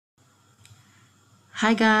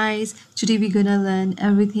Hi guys, today we're gonna learn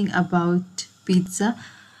everything about pizza,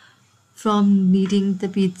 from kneading the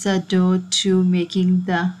pizza dough to making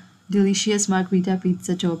the delicious margherita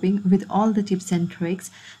pizza topping with all the tips and tricks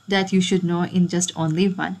that you should know in just only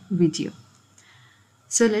one video.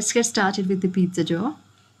 So let's get started with the pizza dough.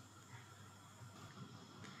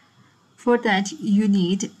 For that you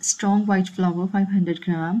need strong white flour 500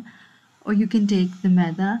 gram, or you can take the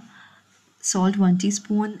maida, salt 1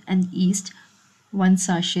 teaspoon and yeast 1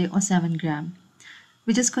 sachet or 7 gram.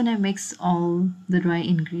 We're just gonna mix all the dry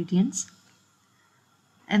ingredients,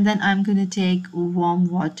 and then I'm gonna take warm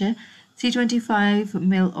water, 325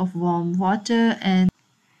 ml of warm water, and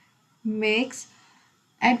mix.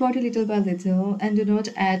 Add water little by little, and do not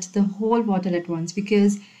add the whole water at once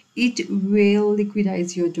because it will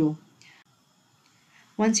liquidize your dough.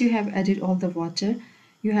 Once you have added all the water,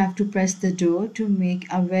 you have to press the dough to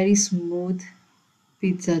make a very smooth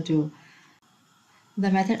pizza dough. The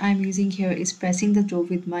method I'm using here is pressing the dough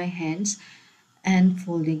with my hands and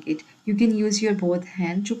folding it. You can use your both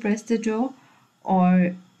hand to press the dough,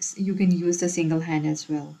 or you can use the single hand as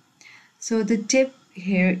well. So the tip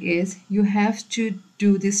here is you have to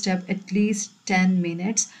do this step at least 10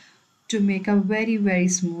 minutes to make a very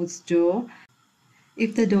smooth dough.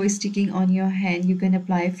 If the dough is sticking on your hand, you can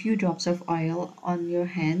apply a few drops of oil on your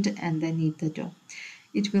hand and then knead the dough.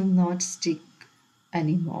 It will not stick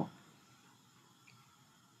anymore.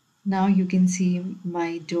 Now you can see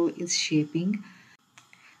my dough is shaping.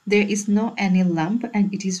 There is no any lump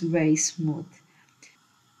and it is very smooth.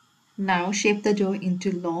 Now shape the dough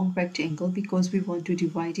into long rectangle because we want to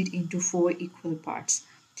divide it into 4 equal parts.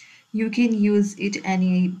 You can use it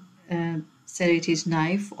any serrated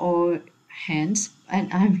knife or hands,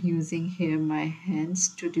 and I'm using here my hands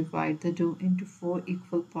to divide the dough into 4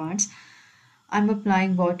 equal parts. I'm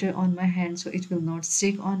applying water on my hands so it will not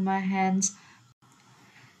stick on my hands.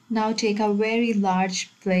 Now take a very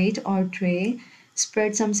large plate or tray,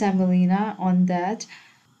 spread some semolina on that.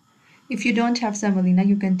 If you don't have semolina,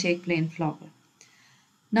 you can take plain flour.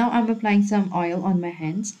 Now I'm applying some oil on my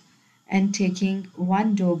hands and taking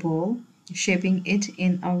one dough ball, shaping it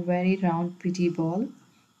in a very round pretty ball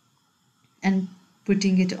and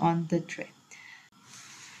putting it on the tray.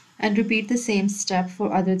 And repeat the same step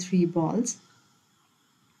for other 3 balls.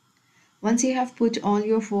 Once you have put all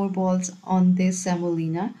your 4 balls on this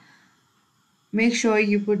semolina, make sure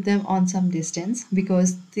you put them on some distance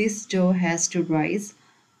because this dough has to rise.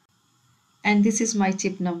 And this is my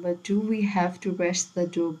tip number 2. We have to rest the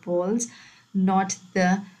dough balls, not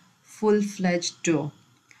the full-fledged dough.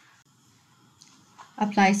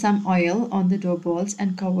 Apply some oil on the dough balls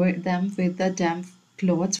and cover them with the damp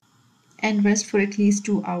cloth and rest for at least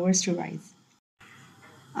 2 hours to rise.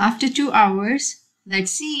 After 2 hours,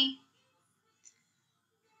 let's see.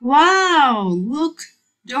 Wow, look,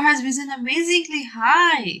 dough has risen amazingly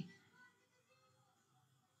high.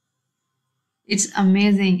 It's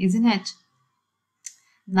amazing, isn't it?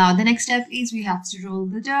 Now the next step is we have to roll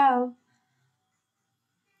the dough.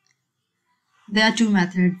 There are 2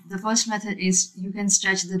 methods. The first method is you can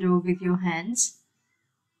stretch the dough with your hands.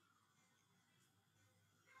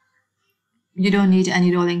 You don't need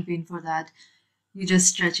any rolling pin for that. You just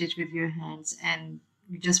stretch it with your hands and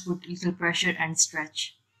you just put little pressure and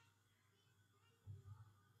stretch.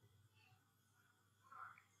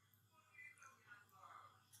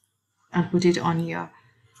 And put it on your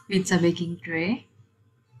pizza baking tray.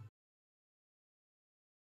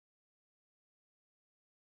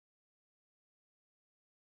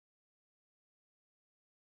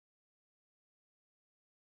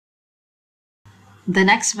 The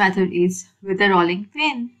next method is with a rolling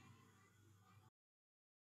pin.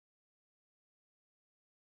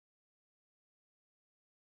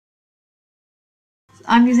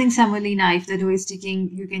 I'm using semolina. If the dough is sticking,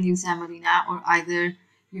 you can use semolina, or either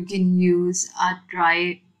you can use a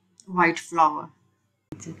dry white flour.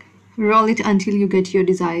 Roll it until you get your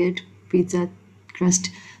desired pizza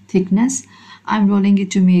crust thickness. I'm rolling it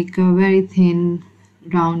to make a very thin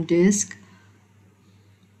round disc.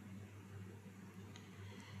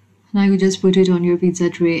 Now you just put it on your pizza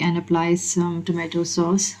tray and apply some tomato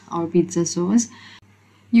sauce or pizza sauce.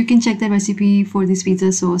 You can check the recipe for this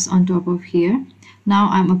pizza sauce on top of here. Now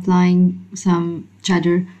I'm applying some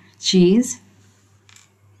cheddar cheese.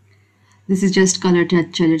 This is just colored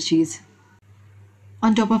cheddar cheese.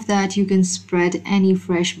 On top of that, you can spread any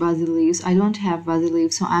fresh basil leaves. I don't have basil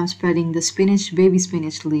leaves, so I'm spreading the spinach, baby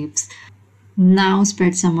spinach leaves. Now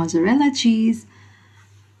spread some mozzarella cheese.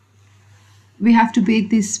 We have to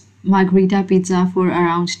bake this margherita pizza for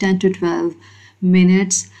around 10 to 12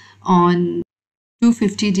 minutes on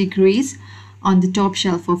 250 degrees on the top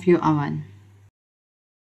shelf of your oven.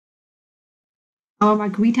 Our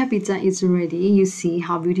margherita pizza is ready. You see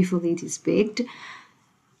how beautifully it is baked.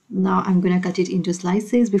 Now I'm gonna cut it into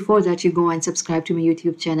slices. Before that, you go and subscribe to my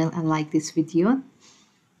YouTube channel and like this video.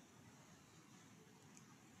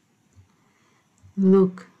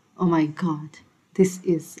 Look, oh my god, this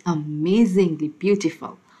is amazingly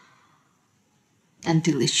beautiful and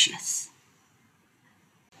delicious.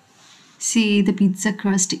 See, the pizza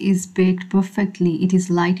crust is baked perfectly. It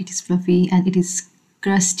is light, it is fluffy, and it is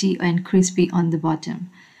crusty and crispy on the bottom.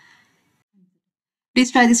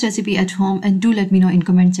 Please try this recipe at home and do let me know in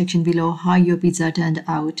comment section below how your pizza turned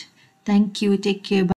out. Thank you. Take care. Bye.